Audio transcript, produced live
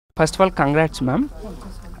First of all, congrats, ma'am.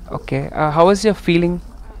 Okay, how was your feeling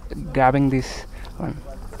grabbing this one?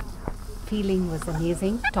 Feeling was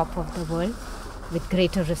amazing, top of the world, with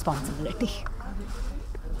greater responsibility.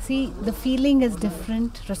 See, the feeling is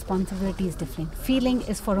different, responsibility is different. Feeling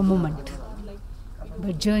is for a moment,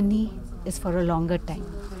 but journey is for a longer time.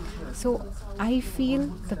 So I feel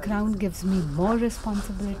the crown gives me more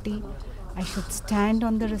responsibility. I should stand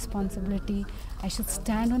on the responsibility. I should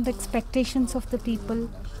stand on the expectations of the people.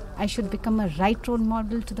 I should become a right role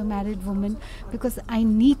model to the married woman, because I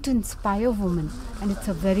need to inspire women, and it's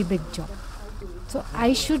a very big job. So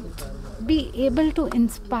I should be able to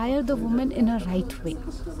inspire the woman in a right way.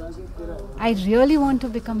 I really want to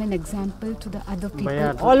become an example to the other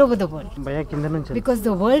people all over the world, because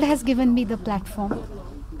the world has given me the platform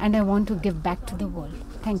and I want to give back to the world.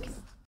 Thank you.